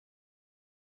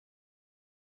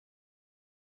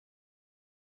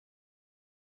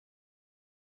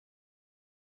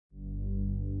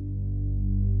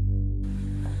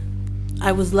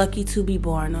I was lucky to be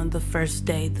born on the first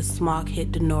day the smog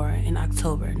hit Donora in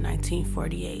October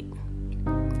 1948.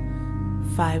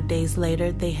 5 days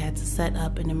later, they had to set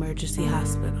up an emergency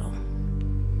hospital.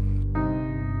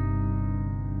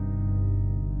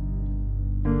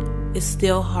 It's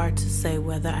still hard to say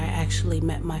whether I actually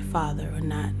met my father or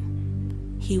not.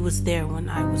 He was there when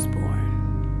I was born.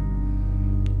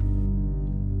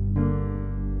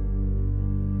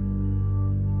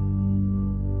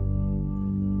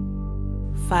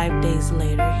 5 days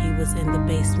later, he was in the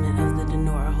basement of the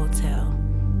Donora Hotel.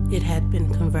 It had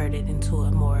been converted into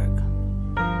a morgue.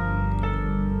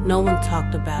 No one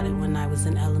talked about it when I was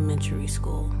in elementary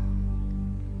school.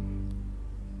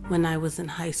 When I was in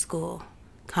high school,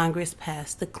 Congress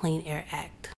passed the Clean Air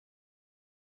Act.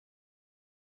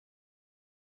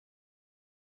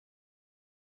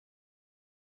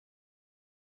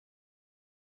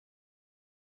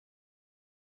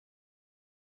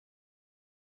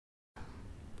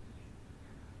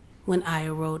 When I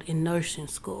enrolled in nursing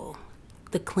school,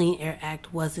 the Clean Air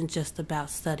Act wasn't just about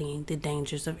studying the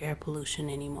dangers of air pollution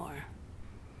anymore.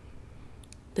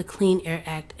 The Clean Air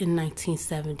Act in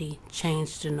 1970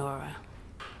 changed Donora.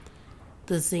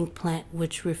 The zinc plant,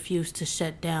 which refused to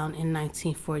shut down in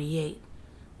 1948,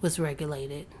 was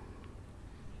regulated.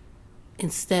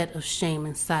 Instead of shame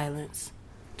and silence,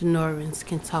 Donorans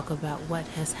can talk about what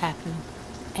has happened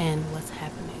and what's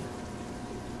happening.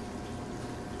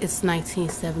 It's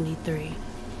 1973.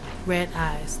 Red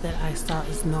eyes that I saw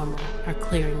as normal are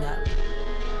clearing up.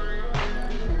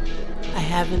 I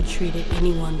haven't treated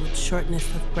anyone with shortness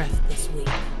of breath this week.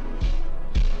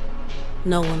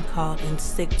 No one called in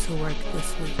sick to work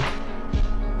this week.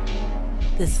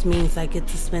 This means I get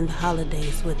to spend the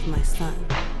holidays with my son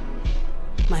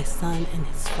and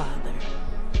his father.